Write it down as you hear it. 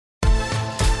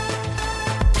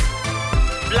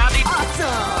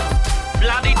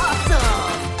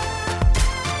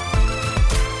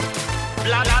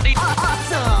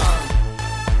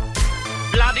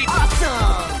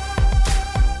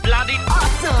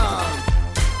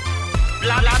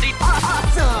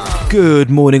Good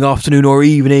morning, afternoon, or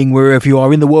evening, wherever you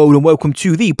are in the world, and welcome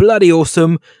to the bloody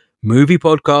awesome movie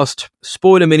podcast,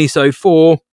 spoiler minisode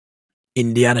for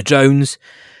Indiana Jones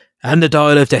and the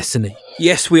Dial of Destiny.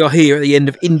 Yes, we are here at the end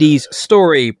of Indy's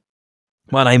story.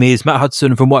 My name is Matt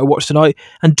Hudson from What I Watched Tonight,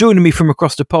 and joining me from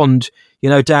across the pond, you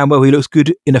know damn well he looks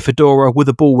good in a fedora with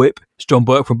a bullwhip, it's John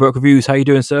Burke from Burke Reviews. How you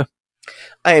doing, sir?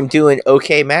 I am doing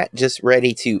okay, Matt. Just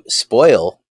ready to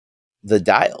spoil the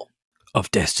Dial of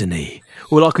Destiny.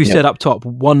 Well, like we said up top,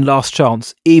 one last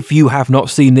chance. If you have not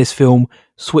seen this film,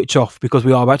 switch off, because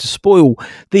we are about to spoil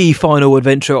the final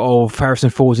adventure of Harrison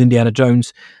Ford's Indiana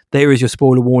Jones. There is your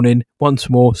spoiler warning. Once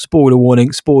more, spoiler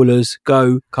warning. Spoilers,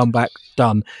 go, come back,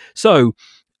 done. So,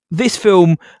 this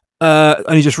film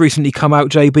only just recently come out,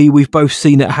 JB. We've both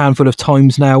seen it a handful of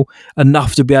times now,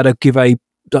 enough to be able to give a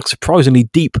surprisingly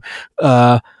deep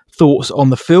thoughts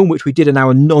on the film, which we did in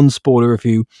our non-spoiler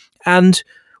review. And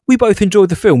we both enjoyed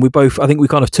the film. I think we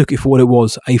kind of took it for what it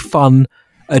was, a fun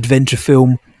adventure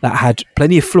film that had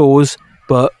plenty of flaws,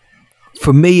 but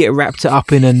for me, it wrapped it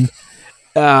up in an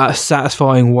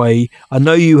satisfying way. I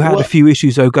know you had a few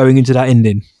issues, though, going into that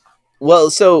ending. Well,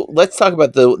 so let's talk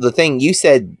about the thing you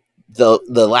said,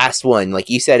 the last one. Like,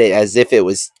 you said it as if it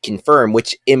was confirmed,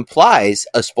 which implies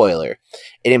a spoiler.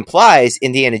 It implies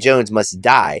Indiana Jones must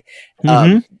die,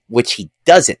 which he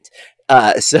doesn't.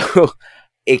 So...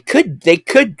 They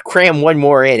could cram one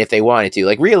more in if they wanted to.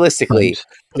 Like, realistically,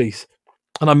 please.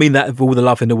 And I mean that with all the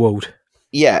love in the world.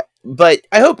 Yeah, but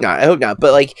I hope not.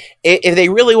 But like, if they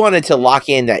really wanted to lock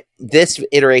in that this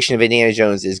iteration of Indiana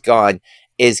Jones is gone,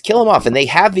 is kill him off, and they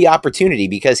have the opportunity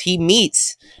because he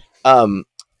meets,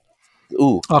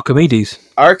 Archimedes.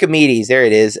 There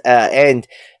it is, and.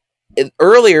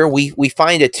 Earlier, we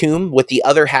find a tomb with the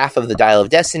other half of the Dial of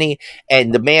Destiny,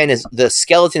 and the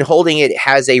skeleton holding it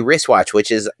has a wristwatch, which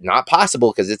is not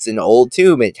possible because it's an old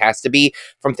tomb. It has to be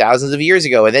from thousands of years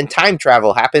ago. And then time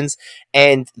travel happens,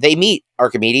 and they meet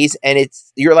Archimedes, and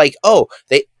you're like,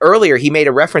 earlier he made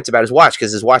a reference about his watch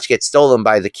because his watch gets stolen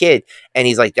by the kid, and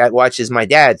he's like, that watch is my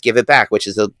dad's, give it back, which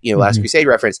is the Last Crusade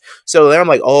reference. So then I'm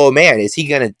like, oh man, is he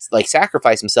gonna like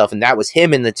sacrifice himself? And that was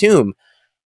him in the tomb.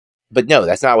 But no,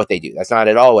 that's not what they do. That's not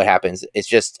at all what happens. It's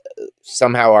just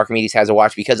somehow Archimedes has a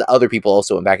watch because other people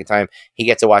also went back in time. He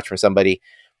gets a watch from somebody.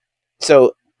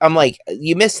 So I'm like,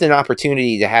 you missed an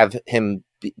opportunity to have him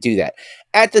do that.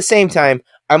 At the same time,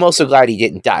 I'm also glad he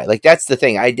didn't die. Like, that's the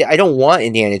thing. I don't want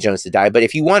Indiana Jones to die, but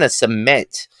if you want to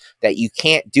cement that you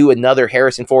can't do another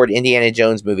Harrison Ford Indiana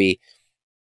Jones movie,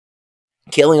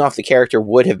 killing off the character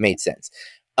would have made sense.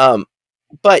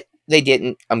 But they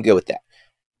didn't. I'm good with that.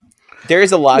 There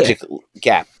is a logic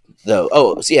gap, though.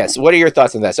 Oh, so yes. What are your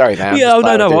thoughts on that? Sorry, man. Yeah,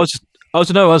 no. I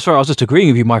was just agreeing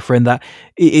with you, my friend, that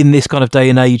in this kind of day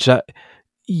and age, that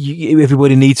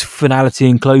everybody needs finality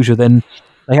and closure. Then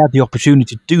they had the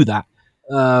opportunity to do that.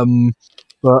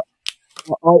 But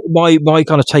my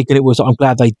kind of take on it was, I'm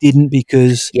glad they didn't,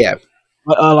 because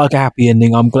I like a happy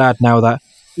ending. I'm glad now that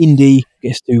Indy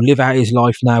gets to live out his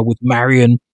life now with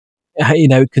Marion,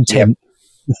 content.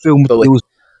 The film was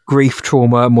grief,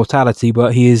 trauma, and mortality,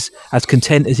 but he is as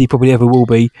content as he probably ever will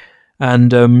be. And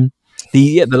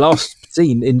the last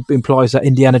scene implies that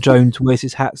Indiana Jones wears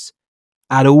his hats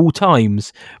at all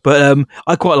times. But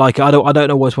I quite like it. I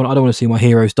don't always want. I don't want to see my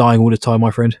heroes dying all the time,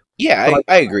 my friend. Yeah,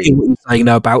 I agree. What you're saying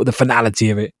now about the finality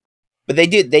of it. But they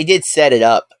did set it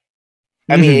up.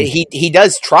 I mean, he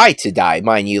does try to die,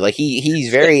 mind you. Like he's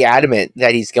very adamant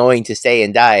that he's going to stay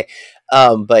and die.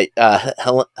 But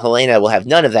Helena will have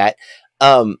none of that.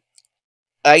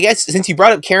 I guess since you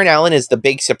brought up Karen Allen as the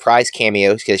big surprise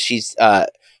cameo, because she's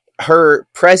her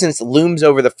presence looms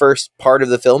over the first part of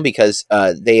the film because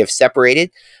they have separated,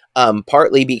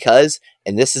 partly because,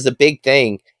 and this is a big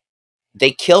thing, they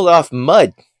killed off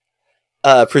Mudd,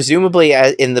 presumably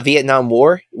in the Vietnam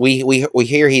War. We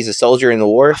hear he's a soldier in the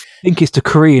war. I think it's the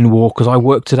Korean War, because I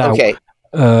worked it out,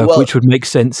 which would make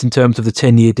sense in terms of the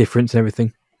 10-year difference and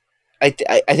everything. I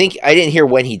think I didn't hear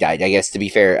when he died, I guess, to be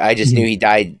fair. I just knew he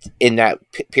died in that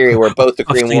period where both the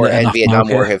Korean War and Vietnam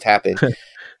War have happened.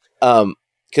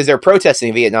 Because they're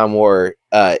protesting the Vietnam War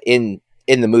in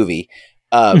the movie.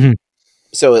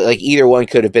 So like either one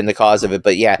could have been the cause of it.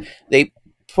 But yeah,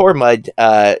 poor Mudd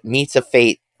meets a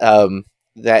fate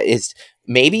that is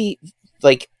maybe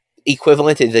like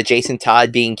equivalent to the Jason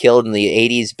Todd being killed in the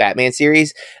 80s Batman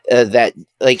series. That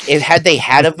like had they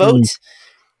had a vote,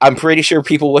 I'm pretty sure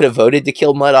people would have voted to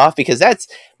kill Mudd off, because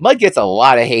Mudd gets a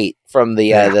lot of hate from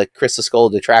the Crystal Skull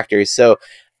detractors. So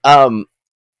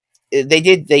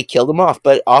they killed him off,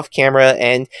 but off camera,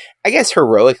 and I guess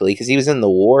heroically, because he was in the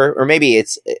war, or maybe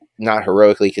it's not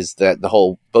heroically because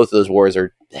both of those wars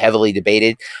are heavily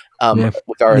debated. Yeah.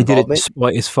 with our And he did it involvement.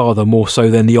 despite his father, more so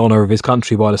than the honor of his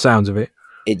country, by the sounds of it.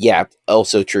 Yeah,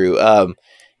 also true. And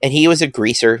he was a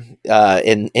greaser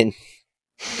in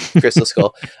Crystal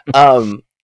Skull.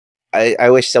 I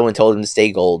wish someone told him to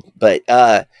stay gold, but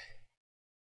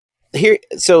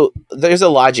so there's a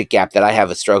logic gap that I have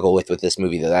a struggle with this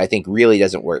movie that I think really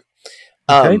doesn't work.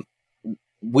 Okay.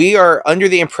 We are under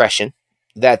the impression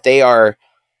that they are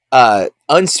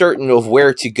uncertain of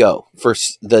where to go for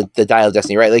the Dial of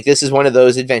Destiny, right? Like, this is one of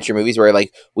those adventure movies where,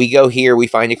 like, we go here, we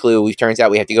find a clue, it turns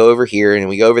out we have to go over here, and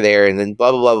we go over there, and then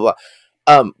blah blah blah blah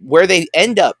blah. Where they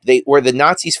end up, where the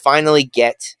Nazis finally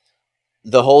get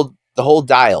the whole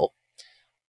dial,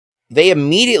 they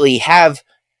immediately have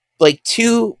like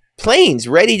 2 planes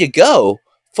ready to go,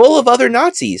 full of other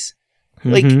Nazis.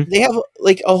 Like, they have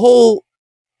like a whole,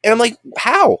 and I'm like,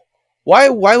 how? Why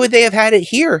would they have had it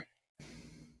here?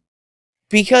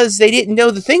 Because they didn't know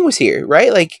the thing was here,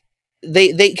 right? Like,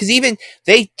 because even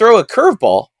they throw a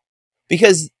curveball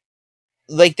because,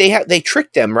 like, they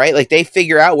trick them, right? Like, they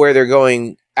figure out where they're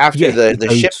going after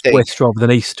the ship thing, west rather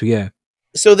than east. Yeah.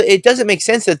 So it doesn't make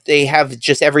sense that they have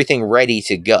just everything ready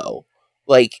to go.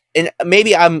 Like, and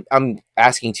maybe I'm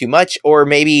asking too much, or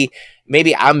maybe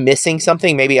I'm missing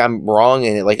something. Maybe I'm wrong,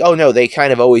 and like, oh no, they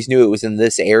kind of always knew it was in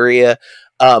this area.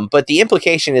 But the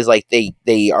implication is like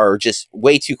they are just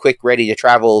way too quick, ready to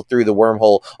travel through the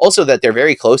wormhole. Also, that they're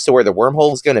very close to where the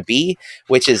wormhole is going to be,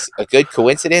 which is a good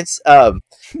coincidence.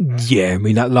 Yeah, I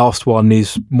mean, that last one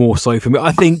is more so for me.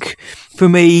 I think for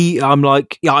me, I'm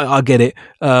like, yeah, I get it.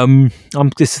 I'm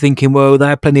just thinking, well, they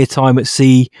had plenty of time at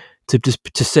sea to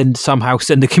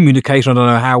send a communication. I don't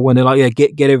know how, when they're like, yeah,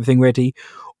 get everything ready,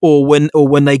 or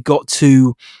when they got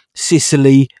to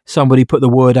Sicily, somebody put the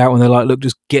word out and they're like, look,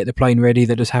 just get the plane ready.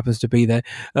 That just happens to be there.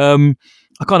 I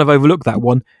kind of overlooked that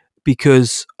one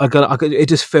because it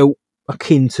just felt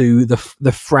akin to the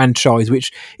franchise,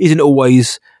 which isn't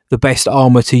always the best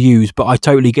armor to use, but I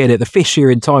totally get it. The fish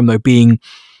here in time, though, being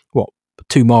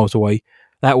 2 miles away,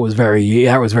 that was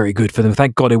very good for them.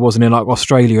 Thank God it wasn't in like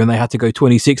Australia and they had to go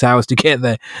 26 hours to get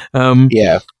there.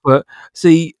 Yeah. But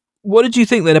see, what did you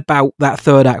think then about that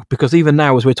third act? Because even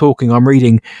now, as we're talking, I'm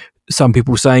reading some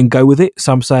people saying go with it,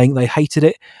 some saying they hated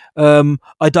it.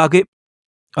 I dug it.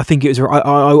 I think it was.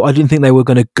 I didn't think they were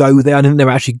going to go there. I didn't think they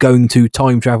were actually going to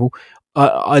time travel.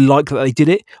 I like that they did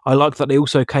it. I like that they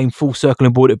also came full circle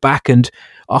and brought it back. And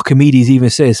Archimedes even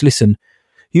says, "Listen,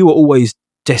 you were always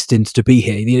destined to be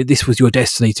here. You know, this was your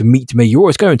destiny to meet me. You're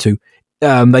always going to."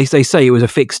 They say it was a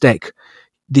fixed deck.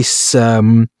 This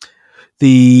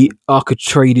the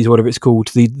Architrades, whatever it's called,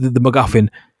 the MacGuffin,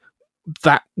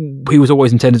 that he was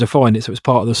always intended to find it, so it's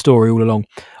part of the story all along.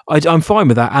 I'm fine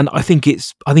with that, and I think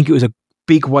it was a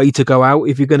big way to go out.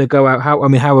 If you're going to go out, how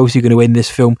else are you going to end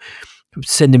this film?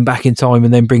 Send him back in time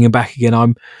and then bring him back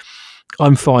again.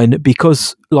 I'm fine,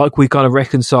 because like we kind of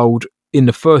reconciled in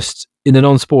the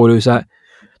non-spoilers, that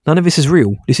none of this is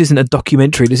real. This isn't a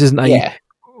documentary. This isn't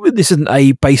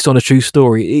a based on a true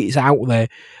story. It's out there,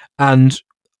 and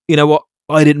you know what?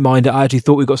 I didn't mind it. I actually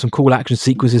thought we got some cool action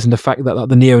sequences, and the fact that like,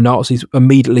 the neo-Nazis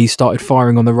immediately started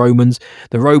firing on the Romans.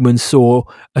 The Romans saw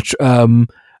an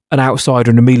outsider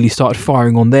and immediately started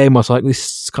firing on them. I was like,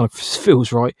 this kind of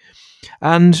feels right.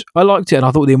 And I liked it, and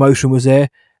I thought the emotion was there,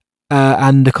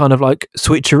 and the kind of like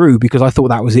switcheroo, because I thought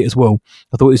that was it as well.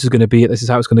 I thought this is going to be it. This is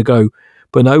how it's going to go.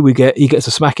 But no, he gets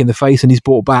a smack in the face and he's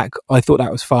brought back. I thought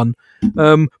that was fun.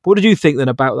 What did you think then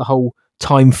about the whole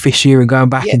time fish here and going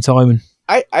back in time?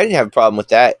 I didn't have a problem with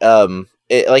that.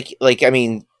 I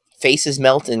mean, faces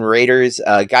melt in Raiders.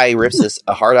 Guy rips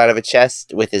a heart out of a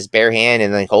chest with his bare hand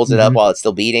and then holds it up while it's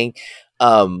still beating.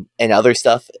 And other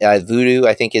stuff. Voodoo,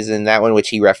 I think, is in that one, which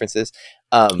he references.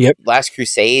 Last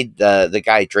Crusade, the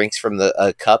guy drinks from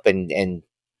the cup and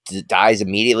dies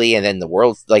immediately, and then the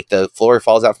world, like the floor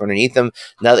falls out from underneath him.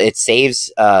 No, it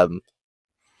saves the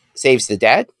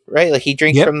dad, right? Like he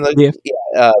drinks from the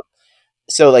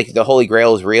so like the Holy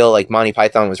Grail is real, like Monty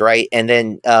Python was right. And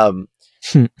then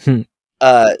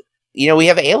we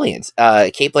have aliens,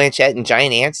 Kate Blanchett and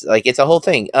giant ants, like it's a whole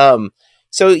thing.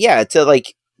 So yeah,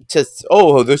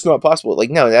 that's not possible. Like,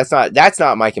 no, that's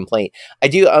not my complaint. I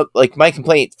do my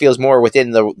complaint feels more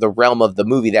within the realm of the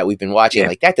movie that we've been watching.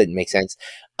 Like that didn't make sense.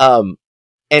 And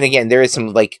again, there is some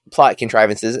like plot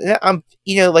contrivances. And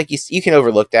you can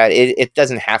overlook that. It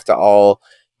doesn't have to all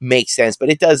make sense, but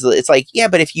it does. It's like, yeah,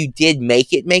 but if you did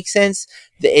make it make sense,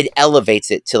 it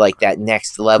elevates it to like that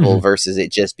next level versus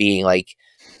it just being like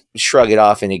shrug it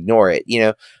off and ignore it.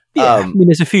 Yeah, I mean,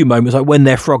 there's a few moments like when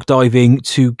they're frog diving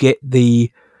to get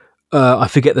the I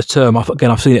forget the term.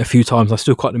 Again, I've seen it a few times. I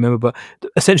still can't remember. But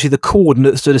essentially, the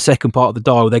coordinates to the second part of the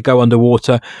dial, they go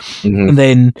underwater, and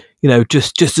then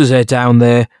just as they're down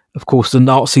there, of course, the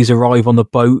Nazis arrive on the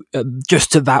boat.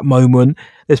 Just at that moment,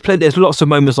 there's lots of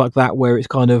moments like that where it's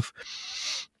kind of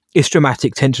it's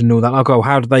dramatic tension and all that. I go,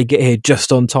 how did they get here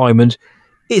just on time? And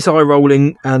it's eye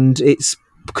rolling and it's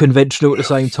conventional at the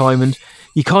same time, and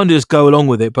you kind of just go along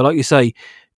with it. But like you say,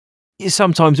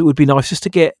 sometimes it would be nice just to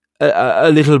get a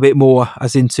little bit more,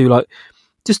 as into like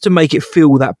just to make it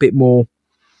feel that bit more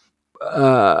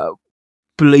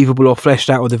believable or fleshed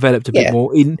out or developed a bit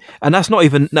more. And that's not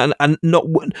even and not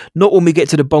when we get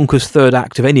to the bonkers third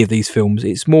act of any of these films.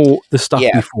 It's more the stuff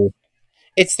before.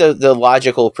 It's the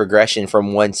logical progression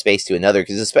from one space to another,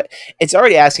 because it's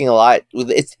already asking a lot.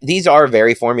 These are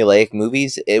very formulaic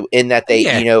movies in that they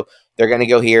they're going to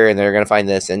go here and they're going to find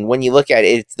this, and when you look at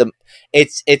it,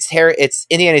 it's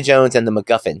Indiana Jones and the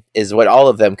MacGuffin is what all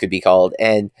of them could be called,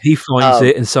 and he finds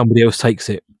it and somebody else takes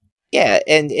it. Yeah,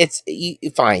 and it's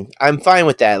fine. I'm fine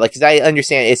with that. Like, 'cause I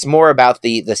understand it's more about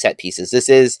the set pieces. This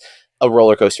is a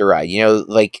roller coaster ride.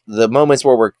 Like the moments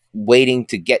where we're waiting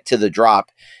to get to the drop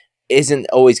isn't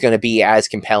always going to be as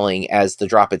compelling as the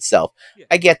drop itself. Yeah.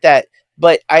 I get that,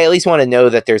 but I at least want to know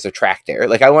that there's a track there.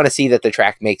 Like, I want to see that the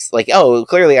track makes, like, oh,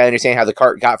 clearly I understand how the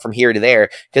cart got from here to there,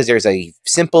 because there's a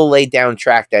simple laid down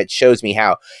track that shows me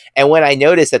how. And when I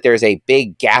notice that there's a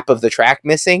big gap of the track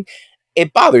missing,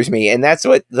 it bothers me. And that's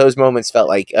what those moments felt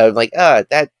like.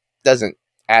 That doesn't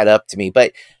add up to me.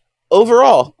 But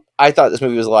overall, I thought this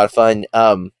movie was a lot of fun.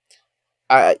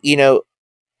 I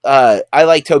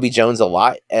like Toby Jones a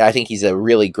lot, and I think he's a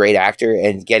really great actor,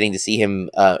 and getting to see him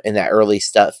in that early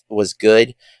stuff was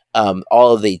good.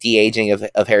 All of the de-aging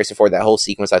of Harrison Ford, that whole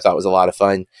sequence I thought was a lot of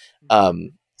fun.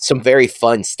 Some very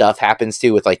fun stuff happens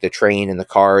too, with like the train and the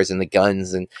cars and the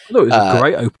guns. And it was a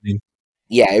great opening.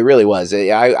 Yeah, it really was.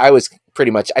 I was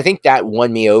pretty much, I think that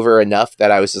won me over enough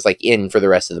that I was just like in for the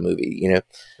rest of the movie,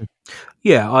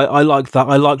 Yeah, I liked that.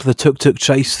 I liked the tuk-tuk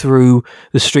chase through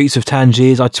the streets of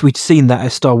Tangiers. We'd seen that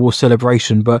at Star Wars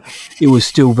Celebration, but it was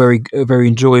still very, very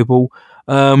enjoyable.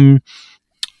 The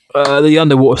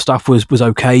underwater stuff was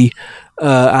okay.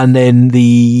 And then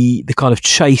the kind of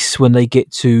chase when they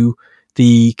get to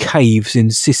the caves in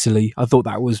Sicily, I thought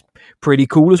that was pretty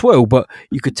cool as well. But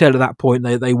you could tell at that point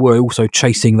they were also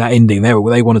chasing that ending.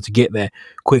 They wanted to get there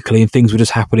quickly, and things were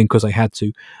just happening because they had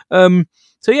to.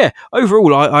 So yeah,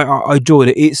 overall, I enjoyed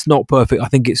it. It's not perfect. I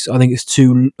think it's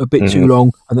a bit too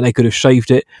long, and then they could have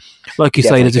shaved it. Like you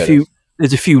say,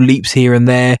 there's a few leaps here and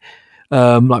there.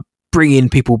 Like bringing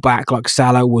people back, like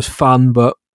Sallow, was fun,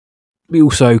 but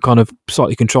also kind of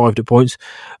slightly contrived at points.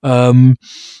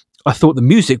 I thought the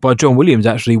music by John Williams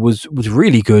actually was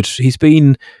really good.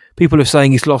 People are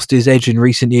saying he's lost his edge in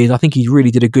recent years. I think he really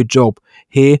did a good job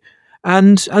here,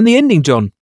 and the ending,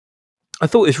 John, I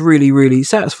thought it was really, really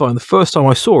satisfying. The first time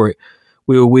I saw it,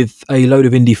 we were with a load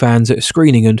of indie fans at a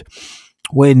screening, and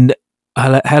when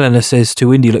Helena says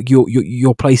to Indy, "Look,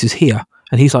 your place is here,"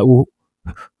 and he's like, "Well,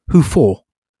 who for?"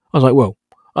 I was like, "Well,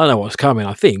 I know what's coming,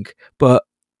 I think," but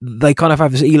they kind of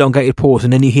have this elongated pause,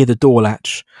 and then you hear the door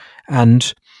latch,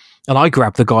 and I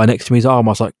grabbed the guy next to me his arm.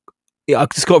 I was like, I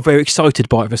just got very excited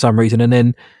by it for some reason, and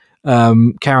then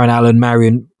Karen Allen,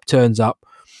 Marion turns up.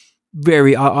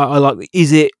 I like.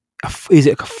 Is it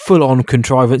a full-on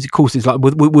contrivance? Of course, it's like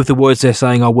with the words they're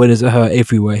saying, "Our winners are hurt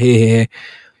everywhere." Here,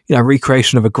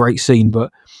 recreation of a great scene,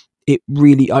 but it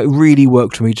really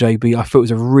worked for me, JB. I thought it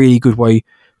was a really good way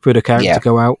for the character to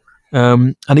go out,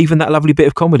 and even that lovely bit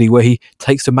of comedy where he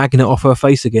takes the magnet off her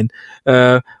face again.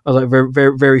 I was like, very,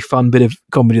 very, very fun bit of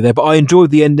comedy there. But I enjoyed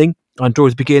the ending. I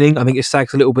enjoyed the beginning. I think it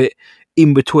sags a little bit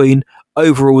in between.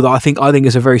 Overall, I think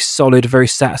it's a very solid, very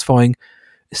satisfying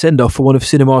send-off for one of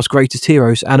cinema's greatest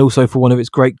heroes, and also for one of its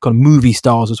great kind of movie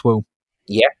stars as well.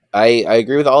 Yeah, I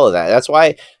agree with all of that. That's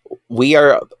why we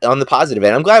are on the positive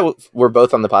end. I'm glad we're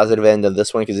both on the positive end of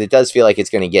this one, because it does feel like it's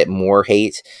going to get more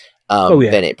hate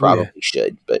than it probably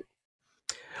should. But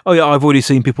I've already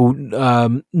seen people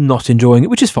not enjoying it,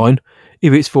 which is fine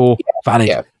if it's for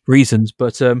valid reasons.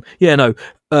 But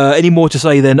any more to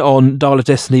say then on Dial of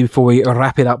Destiny before we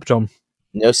wrap it up, John?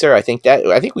 No, sir. I think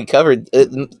we covered it.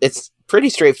 It's pretty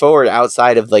straightforward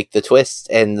outside of like the twist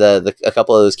and a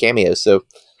couple of those cameos. So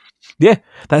yeah,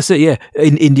 that's it. Yeah,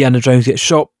 Indiana Jones gets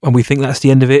shot, and we think that's the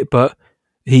end of it, but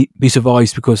he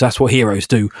survives because that's what heroes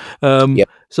do.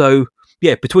 So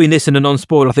yeah, between this and a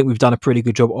non-spoiler, I think we've done a pretty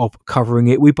good job of covering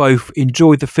it. We both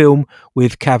enjoyed the film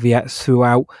with caveats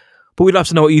throughout. But we'd love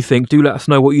to know what you think. Do let us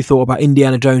know what you thought about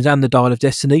Indiana Jones and the Dial of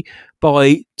Destiny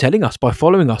by telling us, by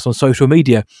following us on social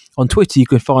media. On Twitter, you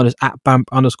can find us at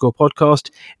BAMP_podcast,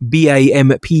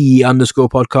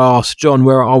 BAMP_podcast. John,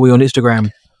 where are we on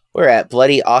Instagram? We're at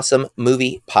Bloody Awesome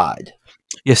Movie Pod.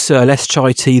 Yes, sir. Let's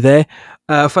chai tea there.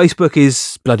 Facebook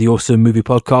is Bloody Awesome Movie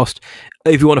Podcast.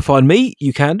 If you want to find me,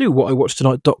 you can do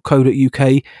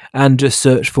whatIwatched.tonight.co.uk and just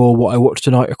search for What I Watched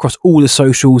Tonight across all the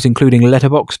socials, including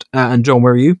Letterboxd. And John,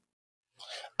 where are you?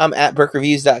 I'm at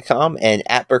BurkeReviews.com and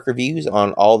at BurkeReviews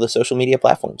on all the social media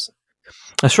platforms.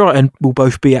 That's right, and we'll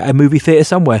both be at a movie theatre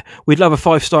somewhere. We'd love a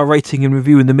 5-star rating and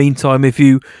review in the meantime if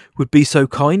you would be so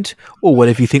kind, or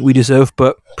whatever you think we deserve,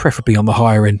 but preferably on the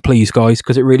higher end, please, guys,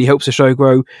 because it really helps the show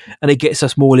grow and it gets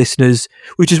us more listeners,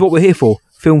 which is what we're here for.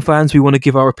 Film fans, we want to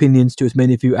give our opinions to as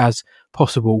many of you as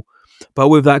possible. But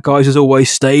with that, guys, as always,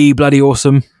 stay bloody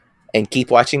awesome. And keep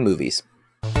watching movies.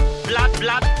 Blood,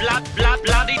 blood, blood, blood,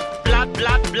 bloody, blood,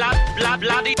 blood, blood, blood,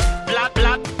 bloody, blood,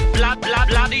 blood, blood, blood,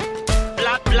 bloody,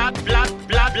 blood, blood, blood,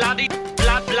 blood, bloody,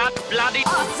 blood, blood, bloody.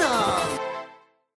 Awesome!